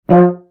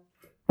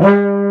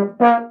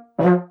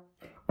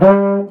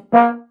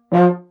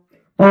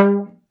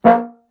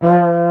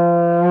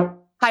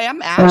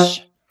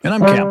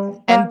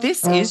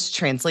This is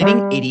Translating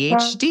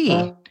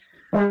ADHD.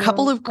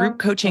 Couple of group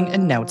coaching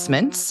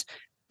announcements.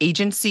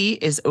 Agency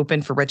is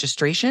open for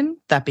registration.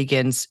 That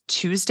begins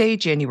Tuesday,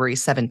 January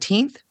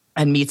 17th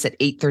and meets at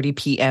 8:30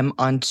 p.m.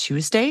 on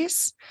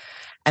Tuesdays.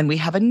 And we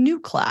have a new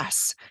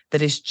class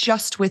that is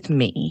just with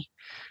me.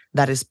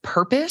 That is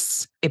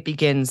Purpose. It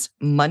begins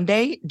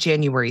Monday,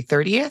 January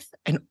 30th,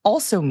 and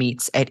also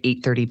meets at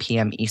 8:30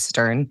 p.m.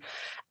 Eastern.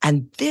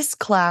 And this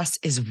class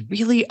is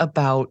really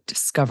about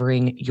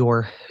discovering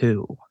your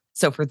who.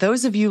 So for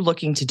those of you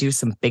looking to do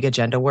some big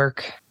agenda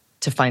work,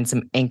 to find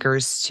some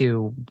anchors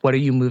to what are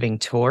you moving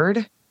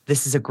toward,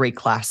 this is a great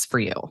class for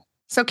you.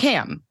 So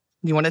Cam,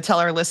 you want to tell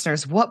our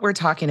listeners what we're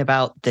talking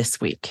about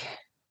this week?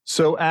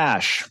 So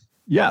Ash,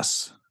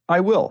 yes, I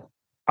will.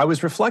 I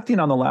was reflecting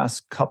on the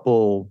last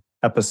couple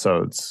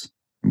episodes.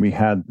 We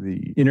had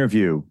the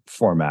interview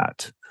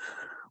format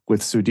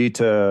with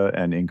Sudita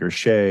and Inger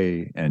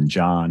Shea and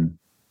John.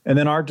 And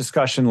then our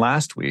discussion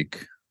last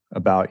week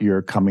about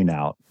your coming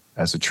out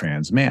as a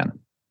trans man.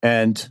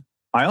 And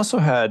I also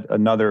had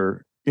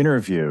another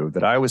interview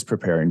that I was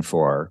preparing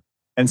for.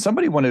 And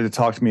somebody wanted to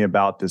talk to me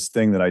about this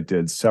thing that I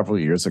did several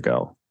years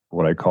ago,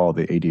 what I call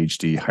the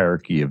ADHD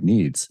hierarchy of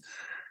needs.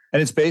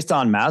 And it's based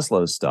on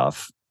Maslow's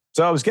stuff.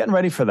 So I was getting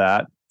ready for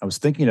that. I was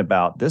thinking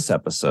about this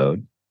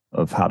episode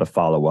of how to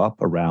follow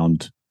up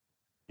around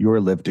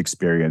your lived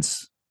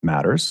experience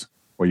matters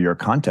or your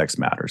context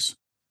matters.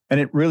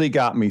 And it really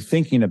got me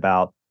thinking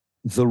about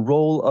the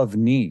role of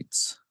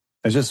needs.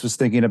 I just was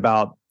thinking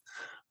about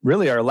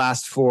really our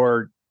last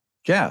four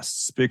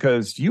guests,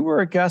 because you were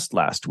a guest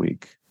last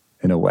week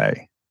in a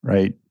way,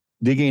 right?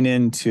 Digging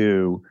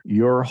into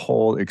your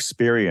whole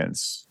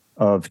experience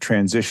of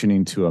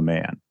transitioning to a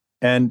man.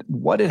 And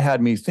what it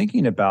had me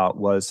thinking about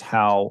was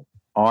how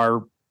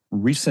our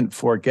recent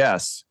four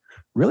guests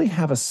really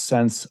have a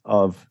sense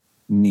of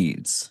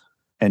needs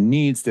and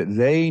needs that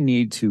they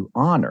need to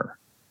honor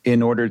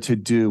in order to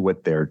do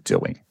what they're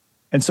doing.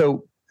 And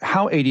so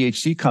how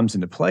ADHD comes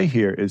into play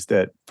here is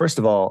that, first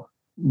of all,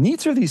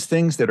 needs are these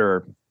things that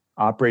are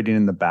operating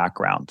in the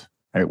background.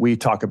 Right? We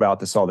talk about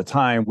this all the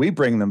time. We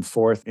bring them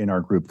forth in our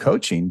group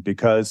coaching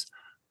because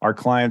our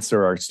clients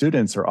or our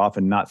students are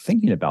often not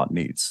thinking about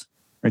needs.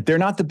 Right? They're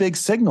not the big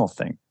signal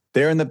thing.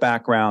 They're in the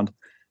background.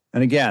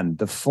 And again,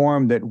 the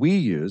form that we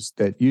use,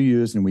 that you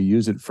use, and we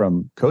use it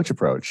from Coach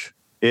Approach,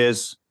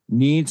 is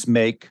needs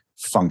make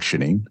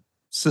functioning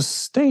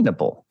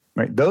sustainable,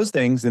 right? Those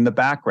things in the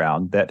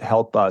background that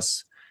help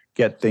us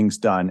get things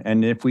done.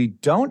 And if we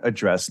don't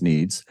address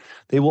needs,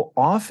 they will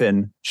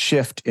often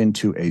shift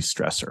into a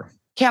stressor.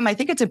 Cam, I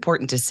think it's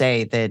important to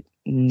say that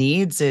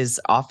needs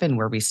is often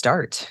where we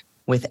start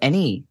with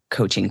any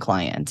coaching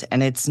client.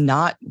 And it's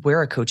not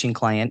where a coaching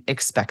client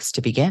expects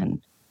to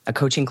begin. A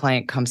coaching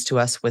client comes to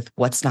us with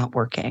what's not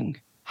working,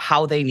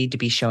 how they need to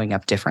be showing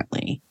up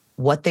differently,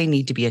 what they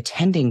need to be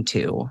attending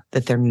to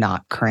that they're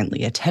not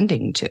currently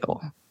attending to.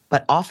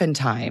 But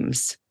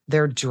oftentimes,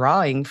 they're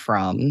drawing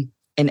from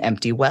an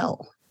empty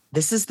well.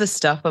 This is the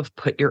stuff of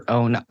put your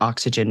own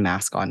oxygen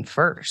mask on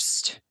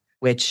first,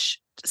 which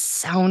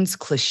sounds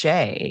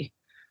cliche,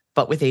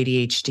 but with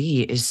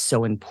ADHD is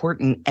so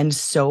important and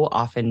so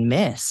often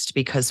missed,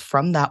 because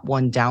from that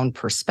one down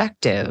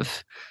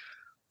perspective,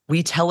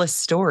 we tell a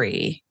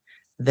story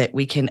that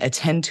we can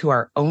attend to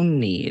our own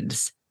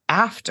needs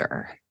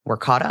after we're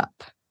caught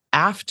up,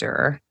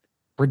 after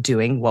we're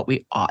doing what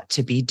we ought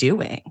to be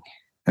doing.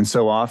 And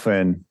so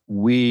often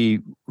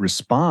we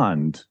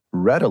respond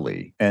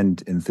readily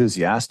and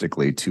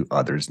enthusiastically to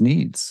others'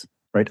 needs,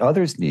 right?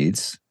 Others'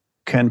 needs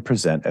can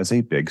present as a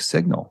big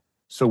signal.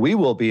 So we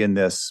will be in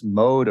this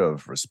mode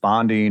of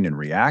responding and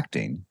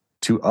reacting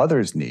to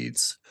others'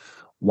 needs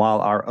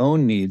while our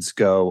own needs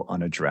go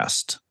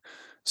unaddressed.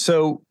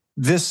 So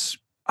this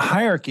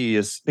hierarchy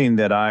is something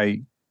that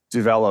I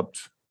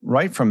developed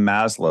right from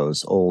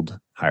Maslow's old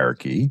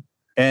hierarchy,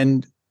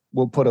 and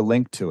we'll put a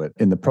link to it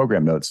in the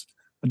program notes.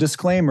 A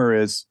disclaimer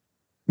is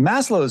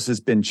Maslow's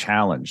has been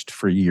challenged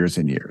for years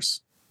and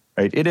years,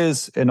 right? It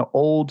is an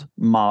old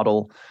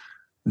model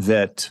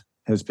that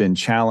has been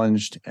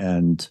challenged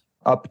and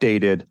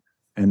updated,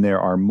 and there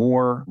are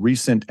more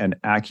recent and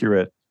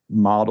accurate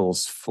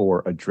models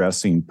for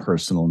addressing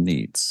personal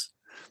needs.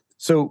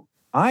 So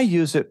I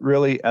use it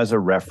really as a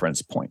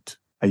reference point.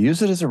 I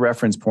use it as a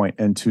reference point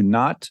and to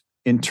not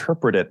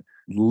interpret it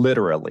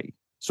literally.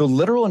 So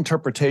literal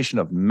interpretation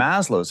of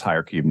Maslow's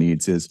hierarchy of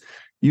needs is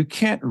you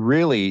can't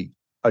really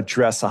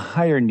address a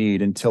higher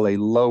need until a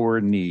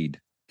lower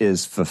need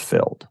is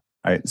fulfilled.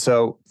 Right?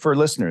 So for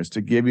listeners, to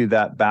give you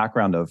that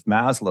background of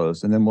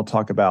Maslow's, and then we'll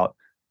talk about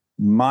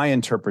my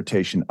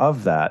interpretation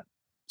of that.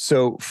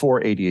 So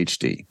for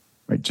ADHD,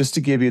 right? Just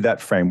to give you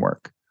that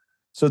framework.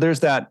 So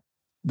there's that,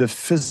 the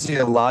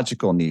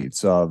physiological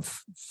needs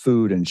of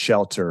food and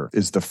shelter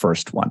is the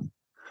first one.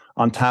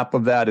 On top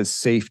of that is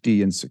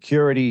safety and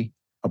security.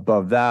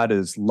 Above that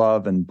is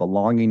love and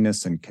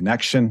belongingness and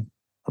connection.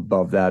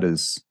 Above that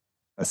is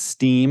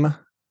esteem.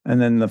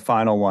 And then the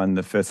final one,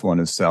 the fifth one,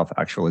 is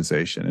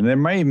self-actualization. And there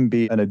might even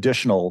be an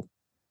additional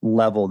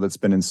level that's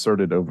been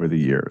inserted over the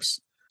years.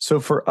 So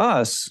for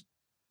us,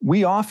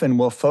 we often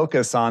will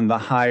focus on the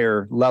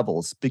higher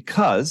levels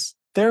because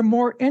they're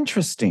more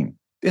interesting.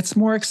 It's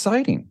more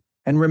exciting.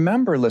 And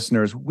remember,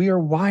 listeners, we are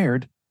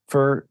wired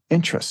for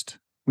interest.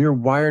 We are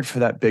wired for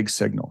that big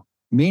signal.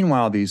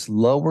 Meanwhile, these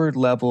lower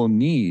level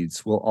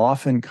needs will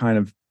often kind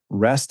of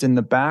rest in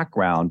the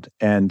background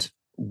and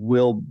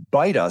will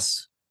bite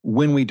us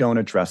when we don't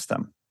address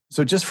them.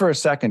 So just for a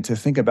second to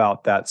think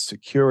about that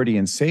security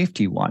and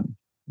safety one,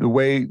 the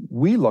way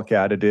we look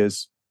at it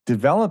is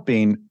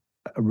developing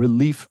a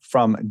relief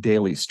from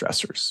daily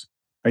stressors.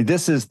 Right?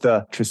 This is the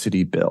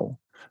electricity bill.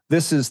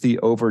 This is the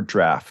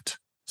overdraft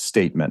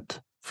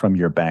statement from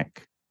your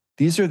bank.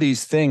 These are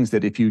these things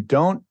that if you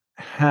don't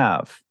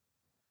have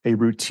a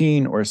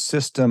routine or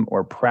system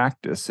or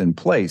practice in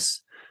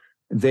place,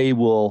 they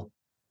will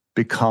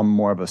become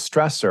more of a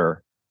stressor.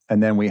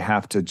 And then we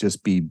have to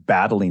just be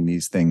battling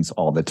these things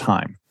all the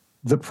time.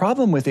 The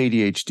problem with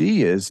ADHD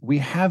is we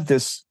have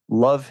this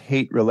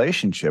love-hate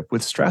relationship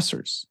with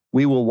stressors.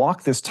 We will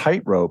walk this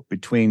tightrope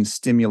between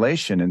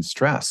stimulation and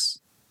stress,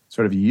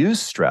 sort of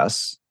use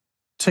stress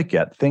to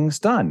get things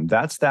done.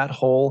 That's that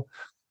whole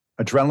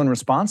adrenaline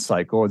response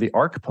cycle or the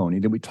arc pony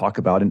that we talk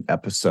about in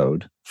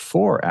episode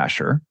 4,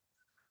 Asher.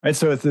 Right?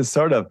 So it's this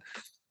sort of,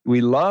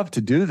 we love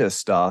to do this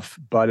stuff,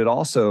 but it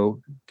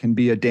also can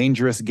be a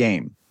dangerous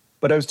game.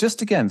 But I was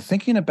just, again,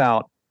 thinking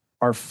about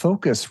our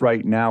focus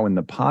right now in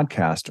the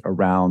podcast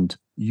around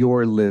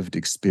your lived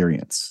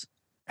experience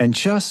and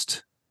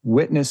just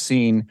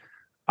witnessing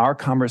our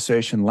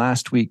conversation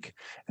last week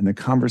and the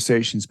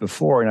conversations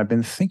before. And I've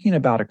been thinking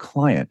about a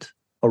client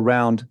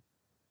around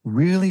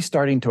really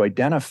starting to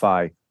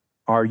identify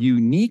our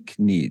unique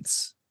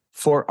needs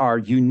for our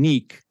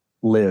unique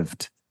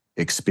lived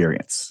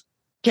experience.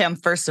 Cam,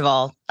 first of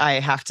all, I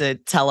have to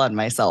tell on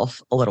myself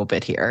a little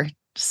bit here.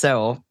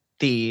 So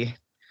the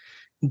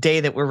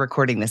day that we're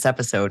recording this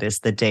episode is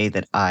the day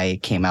that I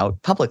came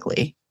out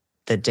publicly,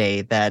 the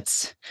day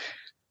that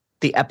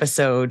the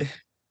episode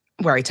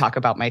where I talk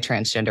about my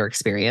transgender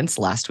experience,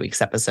 last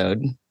week's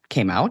episode,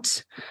 came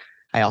out.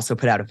 I also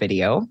put out a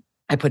video.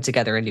 I put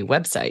together a new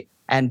website.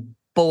 And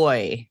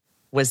boy,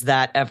 was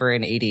that ever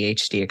an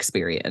ADHD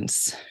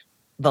experience,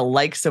 the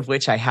likes of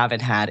which I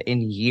haven't had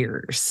in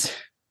years,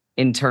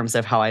 in terms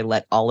of how I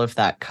let all of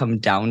that come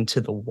down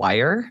to the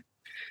wire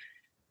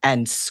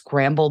and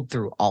scrambled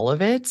through all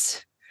of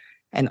it.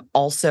 And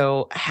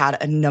also had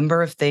a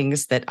number of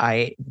things that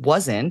I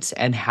wasn't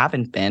and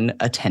haven't been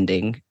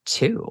attending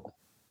to.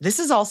 This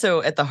is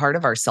also at the heart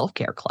of our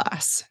self-care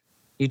class.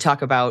 You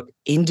talk about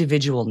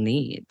individual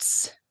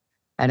needs.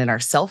 And in our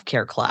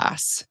self-care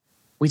class,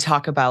 we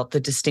talk about the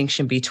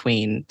distinction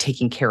between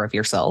taking care of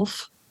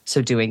yourself,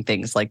 so doing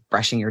things like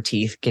brushing your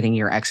teeth, getting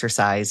your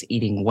exercise,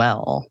 eating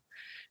well,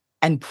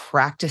 and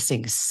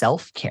practicing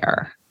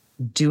self-care,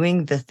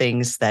 doing the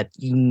things that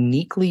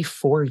uniquely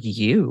for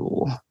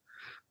you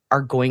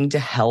are going to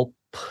help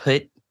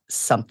put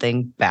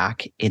something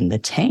back in the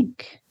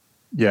tank.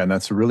 Yeah, and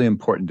that's a really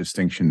important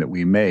distinction that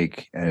we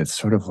make. And it's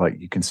sort of like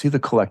you can see the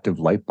collective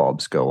light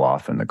bulbs go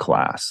off in the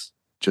class,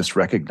 just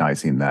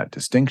recognizing that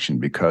distinction,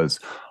 because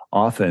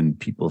often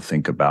people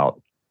think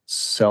about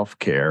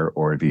self-care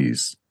or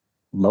these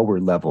lower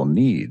level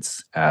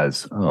needs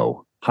as,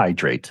 oh,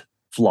 hydrate,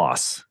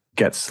 floss,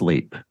 get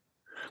sleep.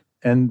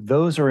 And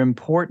those are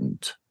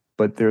important,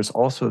 but there's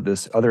also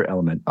this other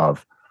element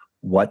of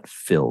what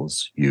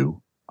fills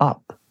you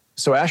up.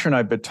 So Asher and I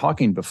have been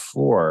talking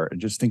before,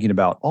 just thinking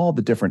about all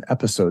the different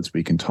episodes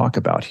we can talk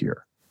about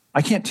here.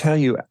 I can't tell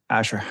you,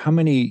 Asher, how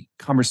many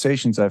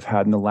conversations I've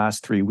had in the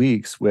last 3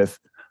 weeks with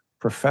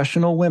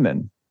professional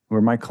women who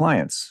are my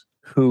clients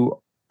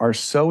who are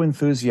so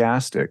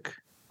enthusiastic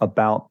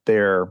about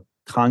their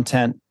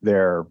content,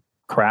 their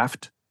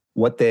craft,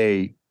 what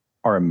they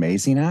are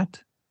amazing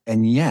at,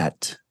 and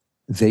yet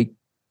they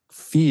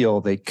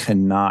feel they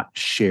cannot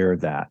share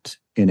that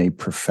in a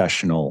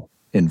professional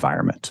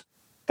environment.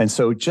 And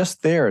so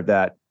just there,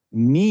 that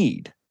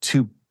need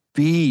to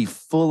be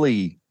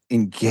fully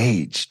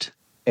engaged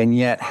and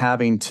yet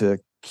having to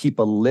keep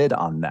a lid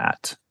on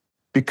that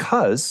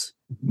because,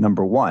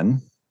 number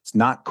one, it's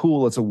not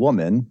cool as a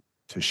woman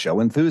to show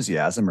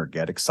enthusiasm or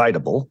get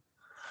excitable.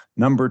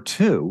 Number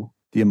two,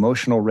 the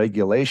emotional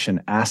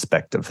regulation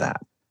aspect of that.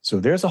 So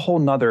there's a whole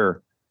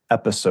nother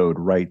episode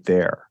right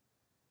there.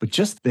 But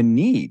just the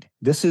need,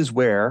 this is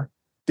where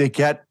they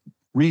get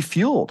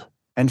refueled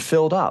and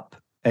filled up,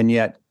 and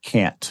yet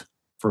can't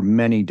for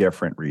many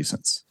different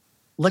reasons.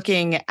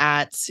 Looking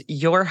at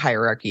your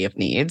hierarchy of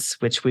needs,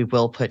 which we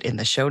will put in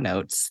the show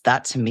notes,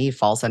 that to me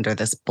falls under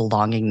this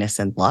belongingness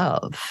and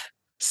love,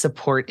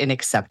 support and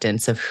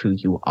acceptance of who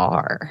you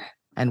are.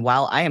 And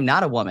while I am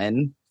not a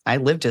woman, I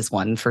lived as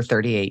one for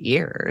 38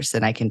 years,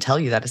 and I can tell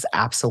you that is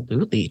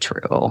absolutely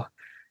true.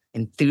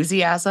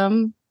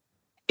 Enthusiasm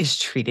is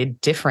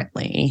treated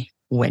differently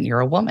when you're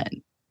a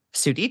woman.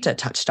 Sudita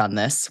touched on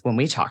this when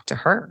we talked to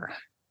her.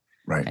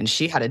 Right. And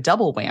she had a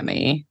double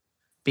whammy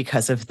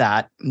because of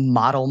that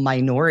model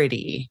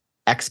minority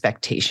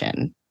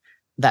expectation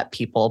that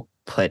people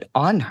put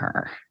on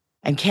her.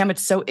 And Cam,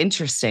 it's so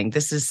interesting.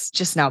 This is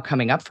just now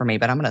coming up for me,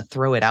 but I'm going to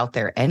throw it out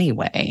there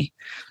anyway.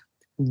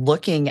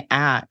 Looking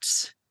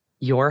at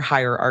your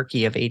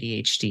hierarchy of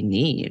ADHD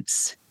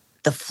needs,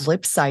 the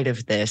flip side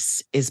of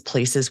this is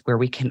places where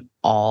we can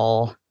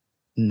all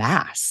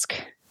mask,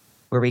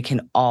 where we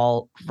can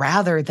all,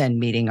 rather than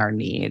meeting our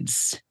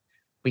needs,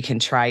 we can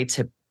try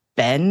to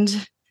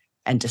bend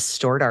and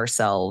distort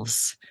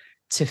ourselves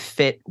to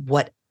fit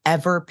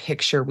whatever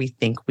picture we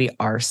think we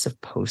are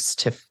supposed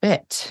to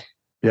fit.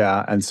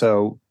 Yeah. And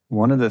so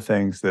one of the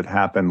things that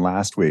happened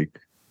last week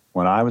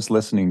when I was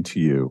listening to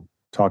you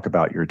talk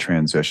about your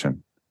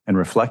transition and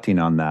reflecting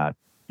on that,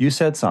 you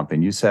said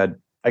something. You said,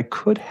 I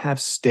could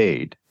have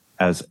stayed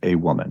as a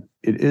woman.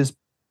 It is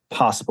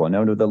possible. I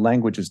know the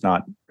language is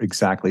not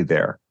exactly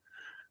there,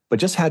 but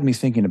just had me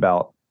thinking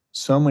about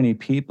so many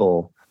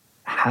people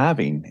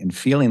having and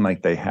feeling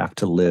like they have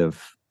to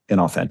live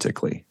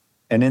inauthentically.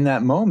 And in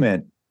that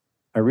moment,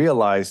 I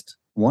realized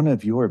one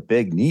of your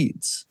big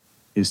needs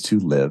is to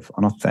live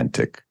an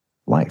authentic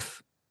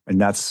life. And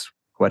that's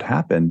what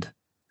happened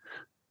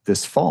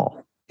this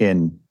fall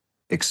in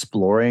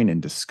exploring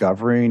and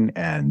discovering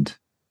and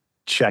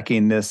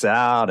checking this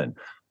out and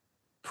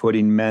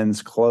putting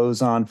men's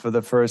clothes on for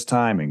the first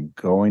time and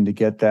going to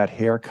get that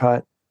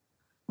haircut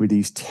with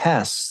these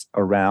tests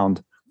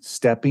around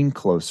stepping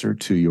closer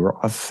to your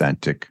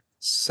authentic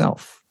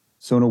self.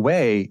 So in a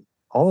way,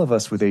 all of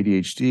us with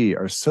ADHD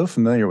are so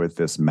familiar with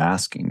this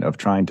masking of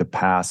trying to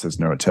pass as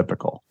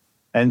neurotypical.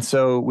 And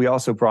so we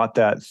also brought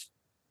that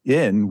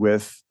in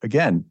with,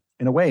 again,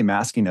 in a way,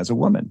 masking as a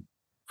woman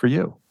for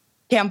you.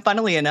 Cam,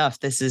 funnily enough,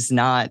 this is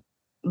not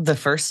the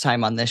first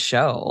time on this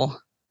show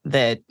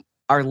that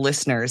our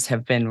listeners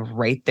have been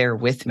right there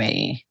with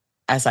me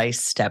as I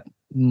step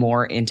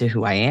more into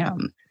who I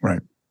am.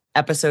 Right.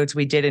 Episodes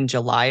we did in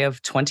July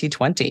of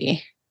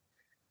 2020,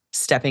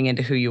 stepping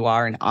into who you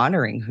are and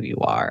honoring who you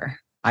are.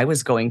 I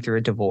was going through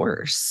a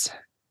divorce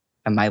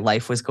and my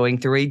life was going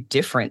through a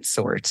different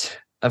sort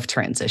of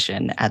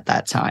transition at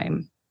that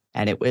time.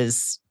 And it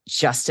was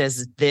just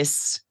as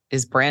this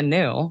is brand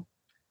new,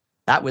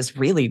 that was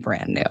really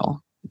brand new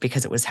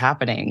because it was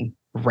happening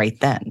right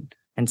then.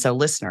 And so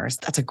listeners,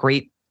 that's a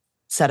great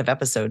set of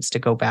episodes to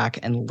go back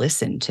and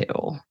listen to.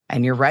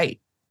 And you're right.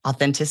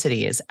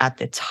 Authenticity is at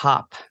the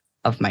top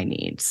of my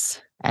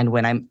needs. And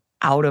when I'm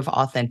out of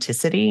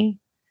authenticity,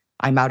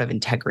 I'm out of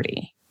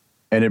integrity.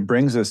 And it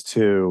brings us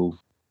to,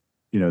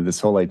 this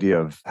whole idea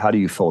of how do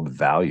you fold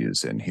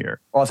values in here?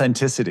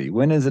 Authenticity.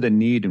 When is it a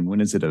need and when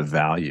is it a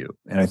value?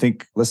 And I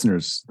think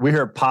listeners, we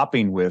are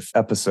popping with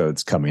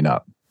episodes coming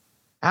up.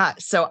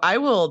 So I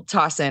will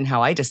toss in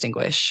how I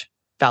distinguish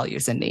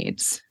values and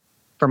needs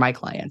for my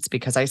clients,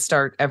 because I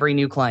start every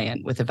new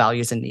client with a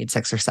values and needs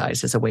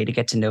exercise as a way to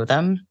get to know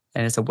them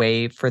and as a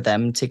way for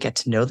them to get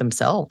to know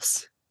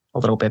themselves a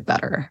little bit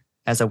better,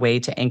 as a way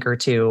to anchor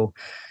to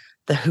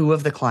the who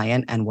of the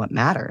client and what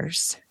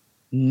matters.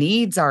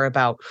 Needs are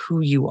about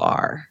who you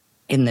are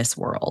in this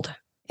world,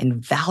 and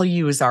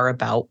values are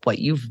about what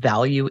you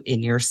value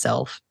in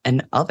yourself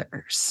and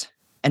others.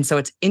 And so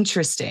it's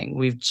interesting.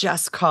 We've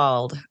just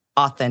called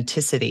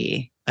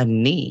authenticity a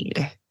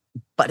need,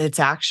 but it's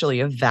actually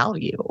a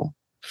value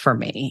for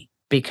me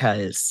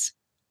because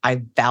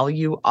I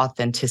value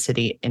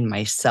authenticity in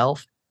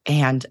myself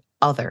and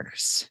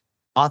others.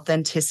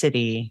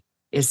 Authenticity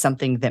is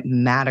something that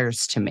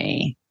matters to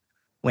me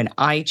when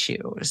I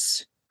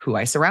choose who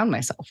I surround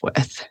myself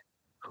with,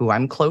 who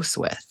I'm close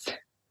with,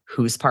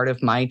 who's part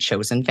of my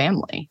chosen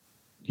family.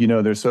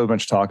 There's so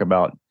much talk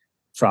about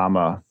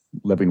trauma,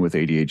 living with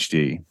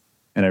ADHD.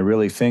 And I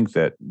really think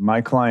that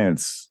my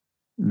clients,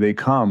 they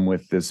come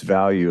with this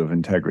value of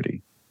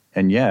integrity.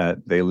 And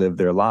yet they live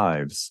their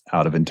lives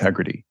out of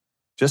integrity.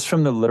 Just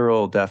from the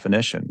literal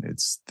definition,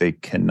 they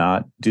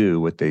cannot do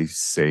what they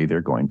say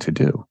they're going to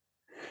do.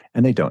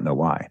 And they don't know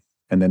why.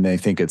 And then they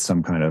think it's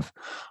some kind of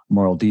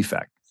moral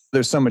defect.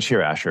 There's so much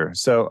here, Asher.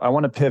 So I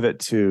want to pivot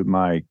to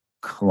my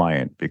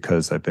client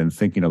because I've been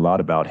thinking a lot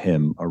about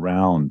him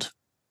around,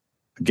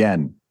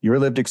 again, your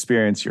lived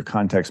experience, your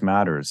context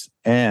matters,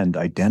 and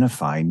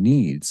identify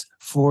needs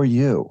for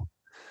you.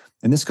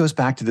 And this goes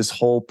back to this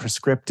whole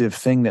prescriptive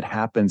thing that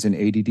happens in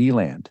ADD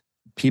land.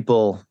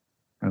 People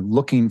are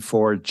looking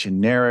for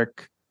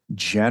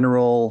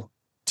general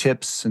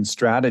tips and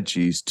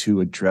strategies to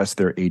address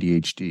their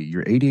ADHD.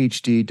 Your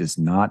ADHD does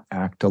not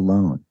act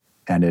alone,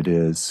 and it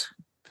is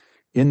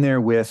in there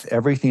with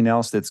everything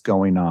else that's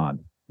going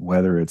on,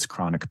 whether it's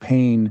chronic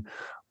pain,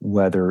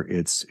 whether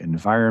it's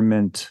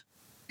environment,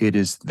 it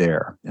is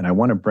there. And I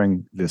want to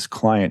bring this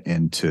client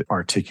in to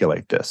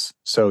articulate this.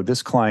 So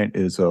this client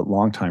is a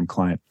longtime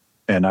client,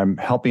 and I'm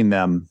helping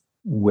them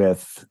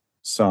with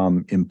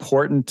some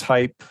important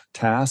type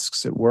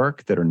tasks at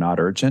work that are not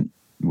urgent.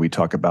 We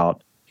talk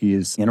about he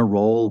is in a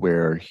role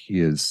where he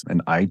is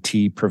an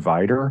IT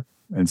provider.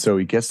 And so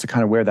he gets to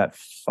kind of wear that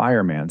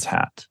fireman's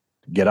hat,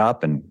 get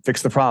up and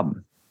fix the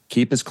problem,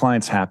 keep his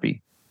clients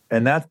happy.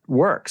 And that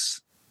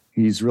works.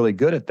 He's really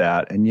good at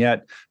that. And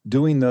yet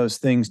doing those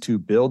things to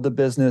build the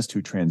business,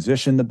 to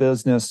transition the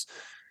business,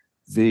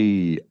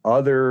 The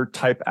other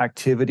type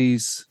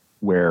activities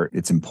where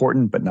it's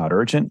important but not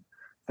urgent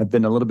have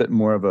been a little bit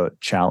more of a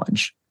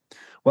challenge.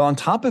 Well, on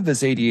top of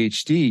his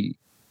ADHD,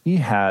 he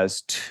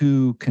has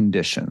two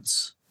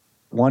conditions.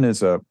 One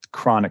is a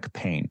chronic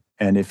pain.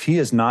 And if he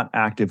is not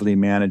actively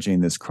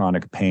managing this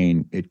chronic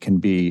pain, it can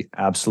be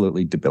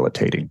absolutely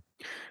debilitating.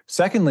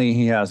 Secondly,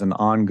 he has an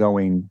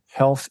ongoing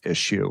health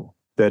issue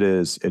that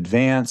is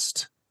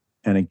advanced,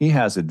 and he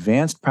has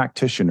advanced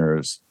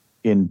practitioners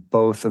in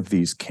both of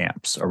these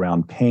camps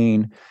around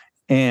pain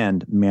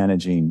and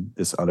managing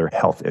this other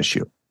health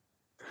issue.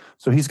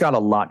 So he's got a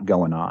lot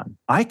going on.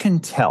 I can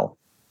tell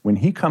when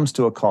he comes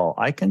to a call,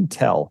 I can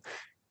tell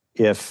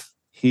if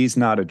he's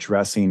not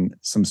addressing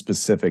some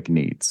specific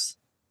needs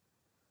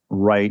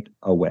right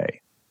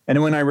away.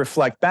 And when I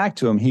reflect back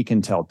to him, he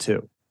can tell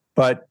too.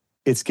 But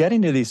it's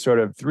getting to these sort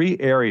of three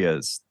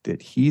areas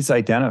that he's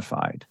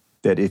identified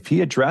that if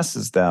he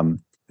addresses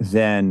them,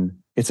 then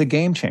it's a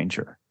game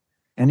changer.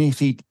 And if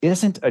he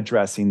isn't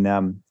addressing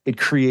them, it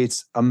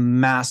creates a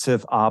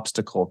massive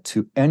obstacle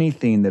to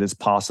anything that is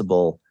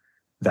possible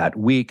that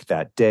week,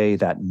 that day,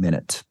 that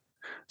minute.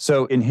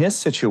 So in his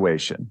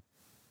situation,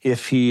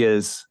 if he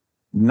is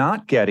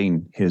not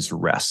getting his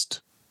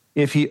rest,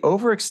 if he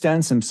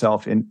overextends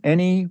himself in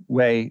any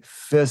way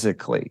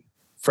physically,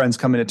 friends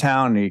come into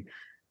town and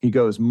he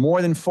goes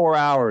more than 4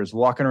 hours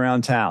walking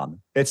around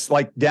town. It's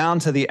like down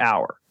to the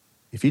hour.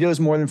 If he does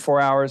more than 4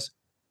 hours,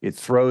 it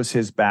throws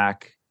his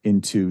back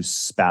into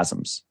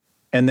spasms.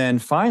 And then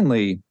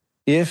finally,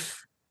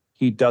 if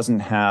he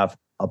doesn't have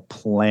a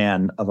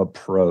plan of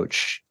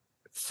approach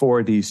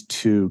for these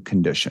two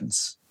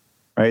conditions,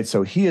 right?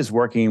 So he is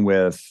working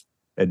with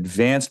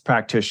advanced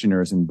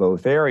practitioners in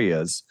both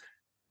areas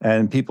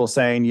and people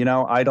saying,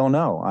 I don't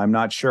know. I'm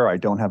not sure. I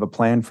don't have a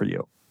plan for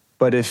you.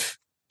 But if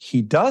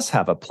he does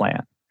have a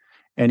plan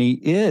and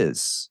he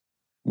is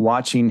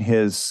watching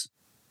his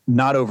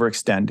not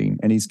overextending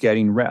and he's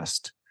getting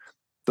rest,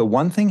 the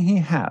one thing he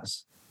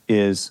has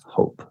is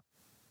hope.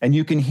 And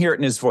you can hear it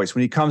in his voice.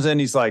 When he comes in,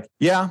 he's like,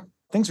 yeah,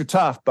 things are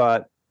tough,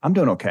 but I'm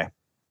doing okay.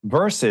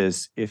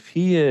 Versus if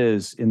he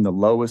is in the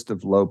lowest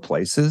of low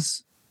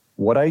places,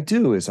 what I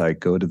do is I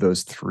go to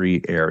those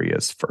three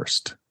areas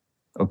first.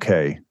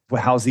 Okay,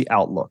 well, how's the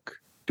outlook?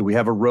 Do we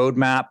have a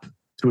roadmap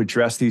to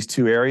address these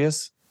two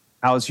areas?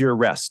 How's your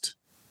rest?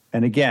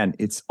 And again,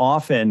 it's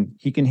often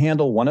he can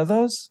handle one of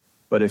those,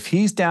 but if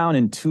he's down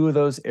in two of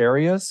those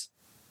areas,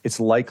 it's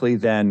likely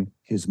then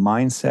his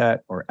mindset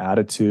or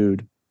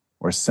attitude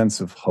or sense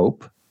of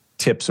hope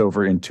tips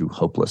over into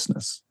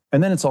hopelessness.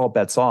 And then it's all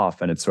bets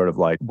off. And it's sort of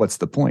like, what's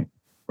the point,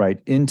 right?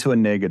 Into a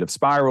negative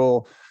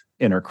spiral,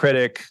 inner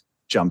critic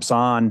jumps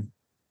on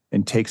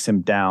and takes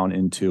him down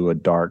into a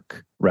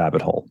dark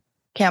rabbit hole.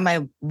 Cam,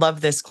 I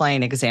love this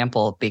client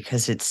example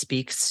because it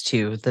speaks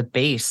to the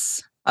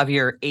base of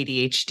your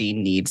ADHD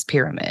needs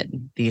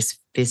pyramid, these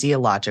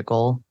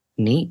physiological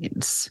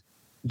needs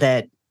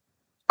that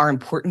are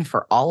important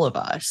for all of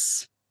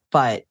us.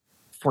 But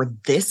for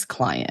this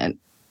client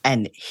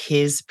and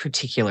his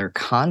particular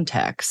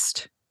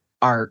context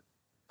are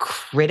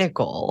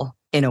critical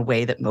in a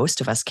way that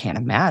most of us can't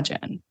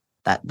imagine.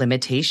 That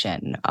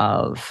limitation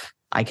of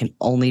I can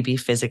only be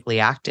physically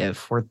active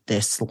for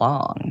this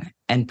long,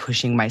 and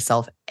pushing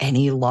myself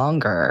any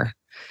longer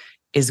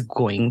is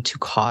going to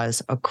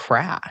cause a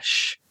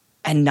crash.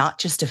 And not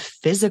just a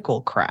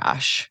physical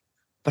crash,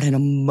 but an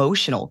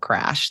emotional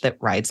crash that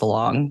rides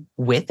along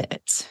with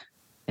it.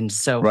 And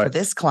so for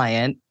this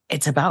client,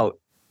 it's about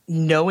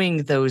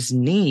knowing those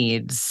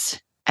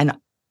needs and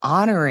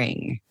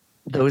honoring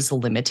those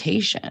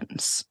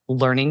limitations,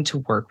 learning to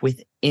work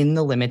within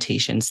the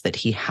limitations that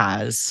he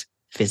has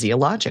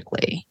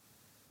physiologically.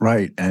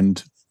 Right.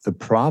 And the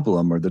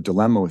problem or the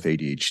dilemma with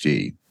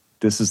ADHD,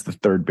 this is the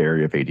third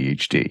barrier of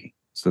ADHD.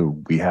 So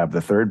we have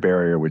the third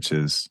barrier, which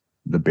is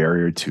the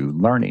barrier to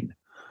learning.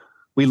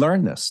 We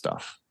learn this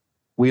stuff.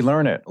 We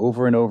learn it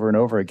over and over and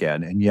over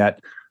again. And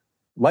yet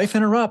life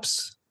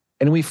interrupts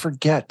and we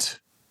forget.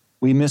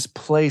 We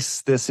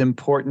misplace this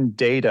important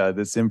data,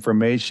 this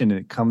information, and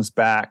it comes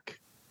back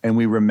and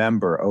we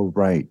remember, oh,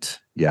 right,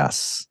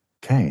 yes.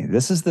 Okay,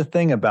 this is the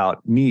thing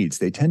about needs.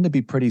 They tend to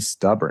be pretty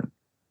stubborn.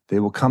 They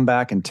will come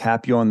back and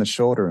tap you on the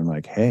shoulder and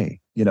like, hey,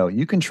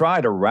 you can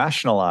try to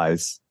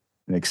rationalize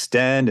and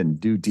extend and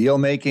do deal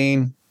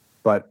making,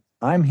 but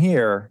I'm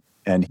here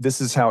and this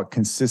is how it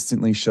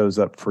consistently shows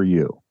up for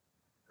you.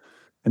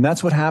 And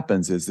that's what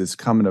happens is this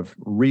kind of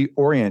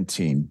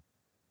reorienting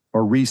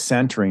or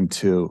recentering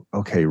to,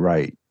 okay,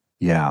 right,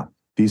 yeah,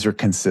 these are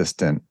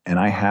consistent. And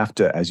I have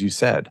to, as you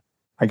said,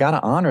 I got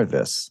to honor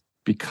this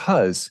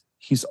because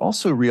he's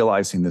also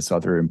realizing this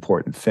other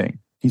important thing.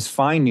 He's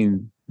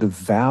finding the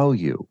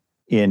value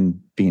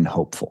in being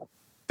hopeful,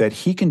 that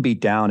he can be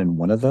down in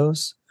one of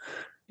those.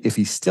 If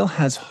he still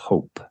has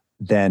hope,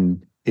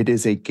 then it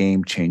is a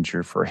game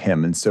changer for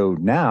him. And so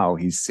now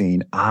he's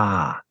seeing,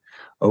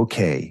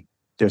 okay,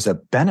 there's a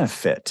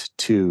benefit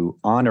to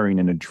honoring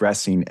and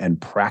addressing and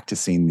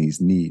practicing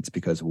these needs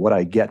because what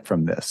I get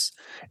from this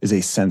is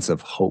a sense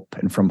of hope.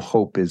 And from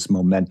hope is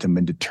momentum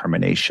and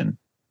determination.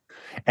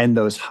 and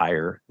those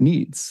higher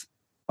needs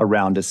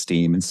around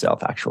esteem and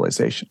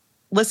self-actualization.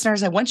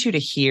 Listeners, I want you to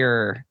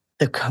hear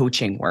the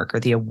coaching work or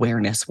the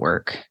awareness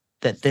work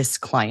that this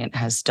client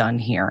has done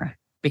here.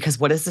 Because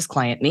what does this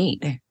client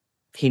need?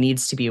 He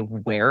needs to be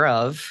aware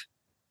of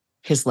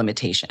his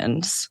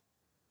limitations,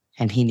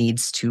 and he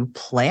needs to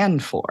plan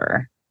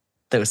for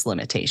those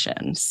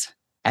limitations.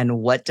 And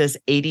what does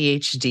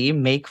ADHD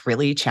make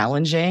really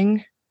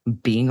challenging?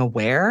 Being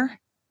aware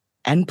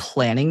and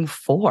planning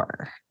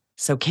for.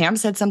 So Cam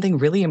said something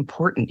really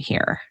important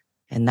here,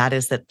 and that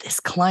is that this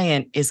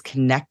client is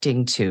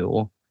connecting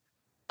to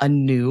a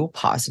new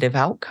positive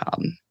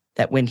outcome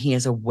that when he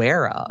is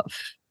aware of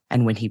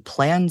and when he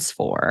plans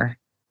for,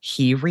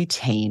 he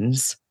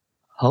retains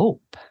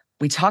hope.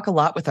 We talk a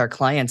lot with our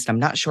clients, and I'm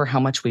not sure how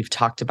much we've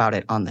talked about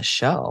it on the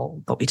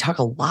show, but we talk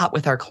a lot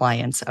with our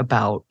clients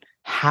about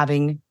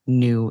having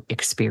new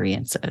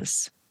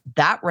experiences.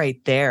 That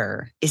right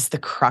there is the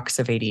crux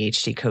of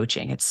ADHD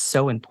coaching. It's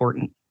so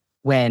important.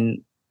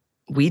 When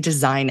we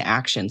design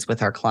actions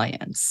with our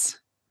clients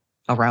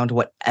around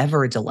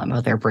whatever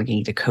dilemma they're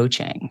bringing to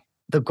coaching,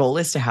 the goal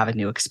is to have a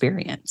new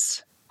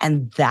experience.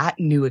 And that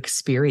new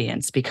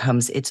experience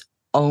becomes its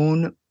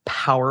own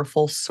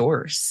powerful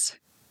source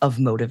of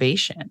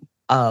motivation,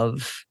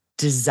 of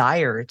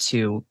desire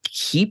to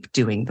keep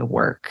doing the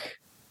work,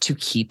 to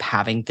keep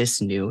having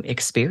this new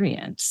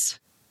experience.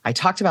 I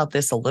talked about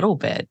this a little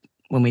bit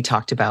when we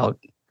talked about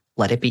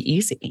Let It Be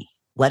Easy.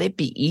 Let It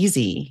Be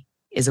Easy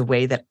is a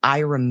way that I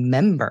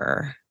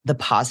remember the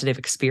positive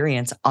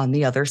experience on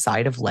the other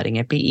side of letting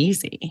it be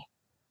easy.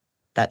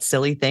 That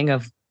silly thing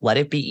of let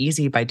it be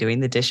easy by doing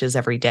the dishes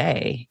every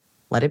day.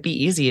 Let it be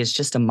easy is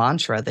just a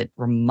mantra that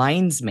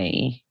reminds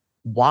me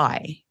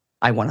why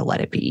I want to let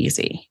it be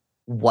easy,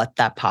 what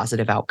that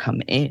positive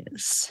outcome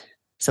is.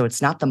 So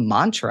it's not the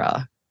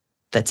mantra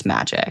that's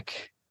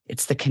magic.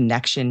 It's the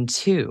connection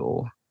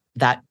to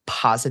that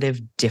positive,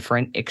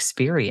 different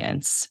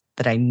experience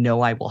that I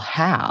know I will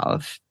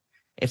have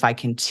if I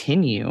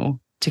continue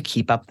to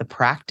keep up the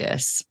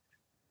practice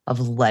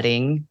of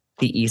letting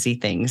the easy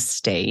things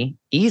stay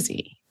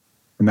easy.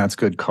 And that's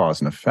good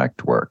cause and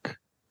effect work,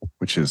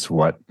 which is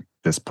what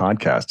this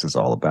podcast is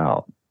all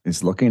about,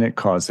 is looking at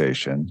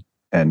causation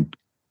and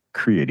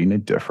creating a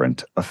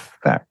different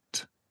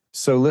effect.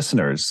 So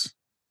listeners,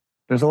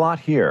 there's a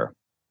lot here,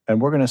 and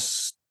we're going to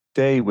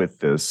stay with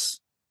this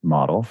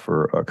model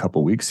for a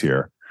couple weeks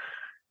here.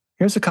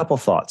 Here's a couple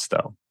thoughts,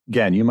 though.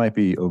 Again, you might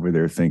be over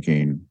there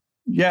thinking,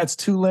 yeah, it's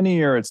too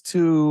linear, it's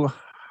too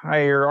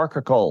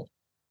hierarchical.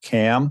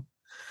 Cam,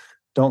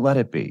 don't let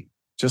it be.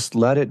 Just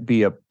let it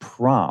be a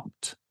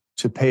prompt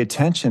to pay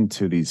attention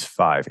to these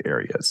 5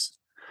 areas.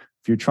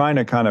 If you're trying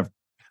to kind of,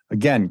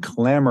 again,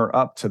 clamber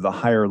up to the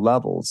higher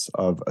levels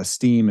of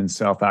esteem and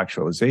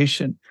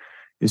self-actualization,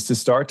 is to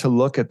start to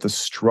look at the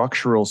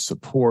structural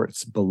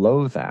supports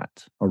below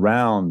that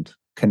around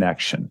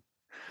connection.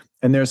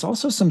 And there's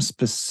also some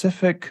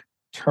specific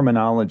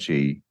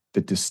terminology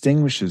that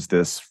distinguishes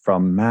this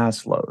from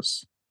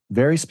Maslow's,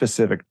 very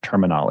specific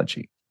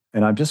terminology.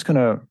 And I'm just going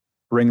to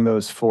bring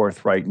those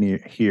forth right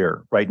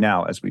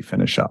now as we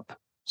finish up.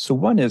 So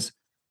one is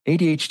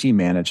ADHD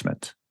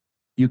management.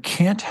 You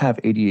can't have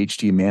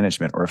ADHD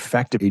management or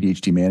effective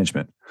ADHD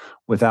management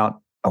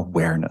without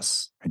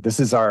awareness. This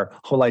is our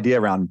whole idea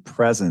around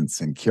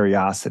presence and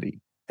curiosity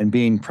and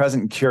being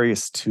present and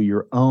curious to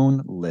your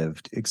own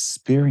lived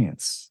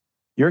experience.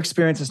 Your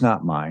experience is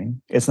not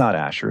mine. It's not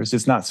Asher's.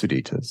 It's not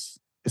Sudita's.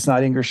 It's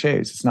not Inger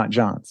Shay's. It's not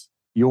John's.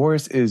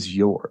 Yours is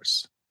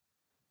yours.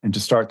 And to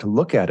start to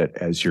look at it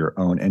as your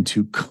own and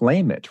to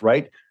claim it,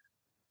 right?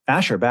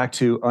 Asher, back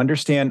to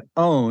understand,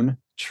 own,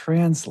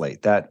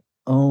 translate that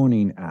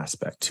owning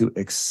aspect, to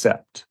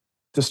accept,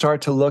 to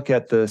start to look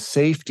at the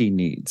safety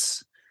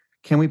needs.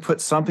 Can we put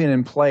something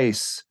in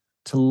place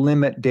to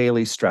limit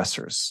daily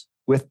stressors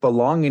with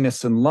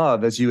belongingness and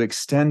love as you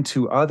extend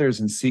to others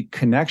and seek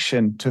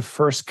connection, to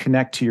first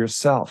connect to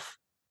yourself,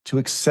 to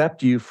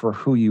accept you for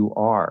who you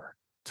are,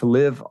 to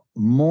live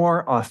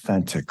more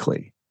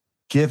authentically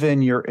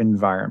given your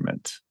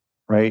environment,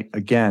 right?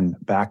 Again,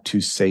 back to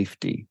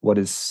safety. What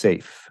is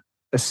safe?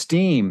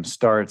 Esteem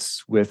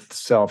starts with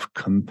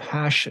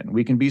self-compassion.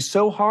 We can be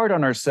so hard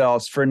on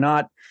ourselves for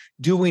not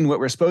doing what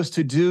we're supposed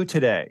to do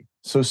today.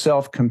 So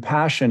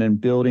self-compassion and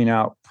building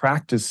out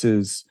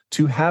practices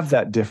to have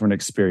that different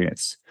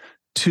experience,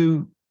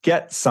 to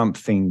get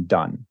something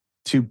done,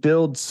 to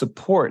build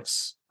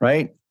supports,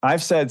 right?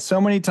 I've said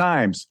so many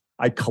times,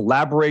 I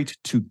collaborate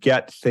to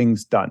get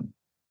things done.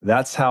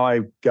 That's how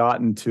I've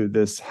gotten to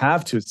this,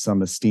 have to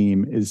some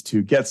esteem, is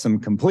to get some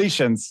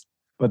completions,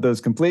 but those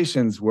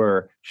completions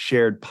were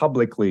shared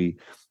publicly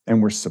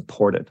and were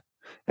supported.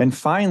 And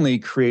finally,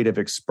 creative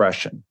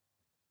expression.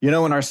 You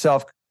know, in our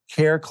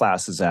self-care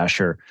classes,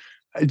 Asher,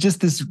 just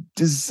this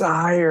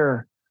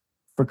desire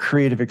for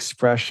creative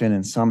expression,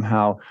 and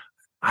somehow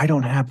I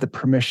don't have the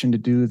permission to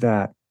do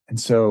that. And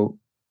so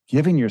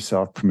giving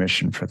yourself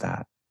permission for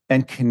that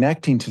and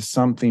connecting to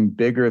something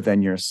bigger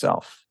than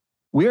yourself.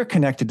 We are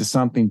connected to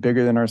something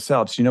bigger than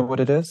ourselves. You know what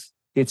it is?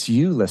 It's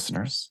you,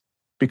 listeners.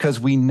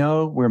 because we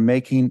know we're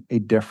making a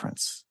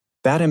difference.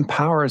 That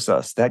empowers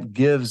us. That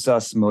gives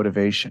us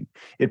motivation.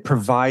 It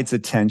provides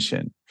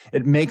attention.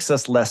 It makes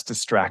us less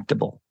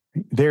distractible.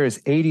 There is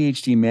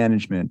ADHD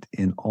management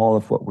in all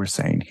of what we're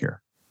saying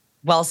here.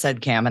 Well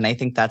said, Cam. And I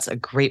think that's a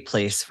great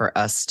place for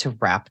us to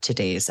wrap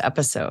today's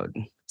episode.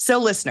 So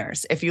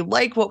listeners, if you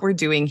like what we're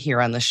doing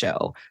here on the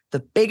show, the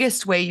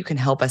biggest way you can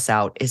help us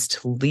out is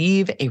to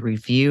leave a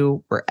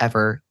review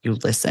wherever you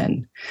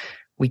listen.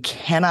 We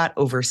cannot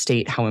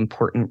overstate how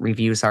important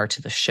reviews are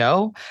to the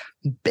show.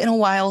 Been a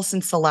while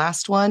since the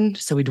last one,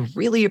 so we'd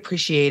really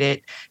appreciate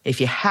it. If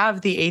you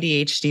have the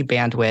ADHD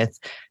bandwidth,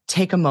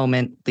 take a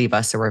moment, leave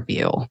us a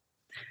review. A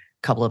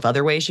couple of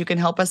other ways you can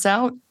help us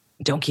out.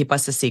 Don't keep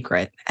us a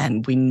secret.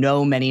 And we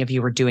know many of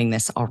you are doing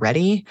this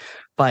already,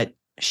 but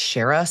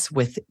share us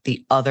with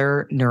the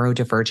other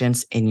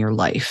neurodivergents in your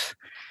life.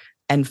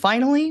 And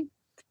finally,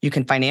 you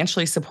can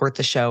financially support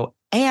the show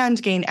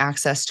and gain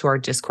access to our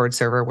Discord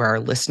server where our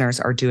listeners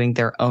are doing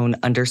their own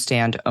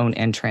understand, own,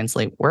 and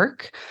translate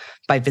work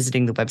by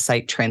visiting the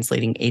website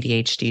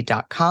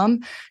translatingadhd.com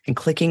and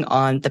clicking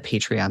on the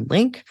Patreon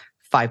link.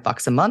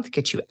 $5 a month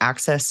gets you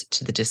access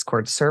to the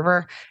Discord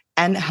server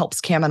and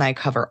helps Cam and I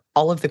cover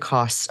all of the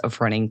costs of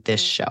running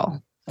this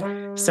show.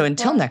 So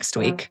until next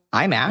week,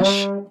 I'm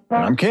Ash. And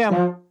I'm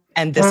Cam.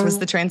 And this was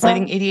the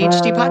Translating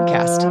ADHD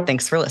podcast.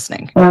 Thanks for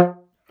listening.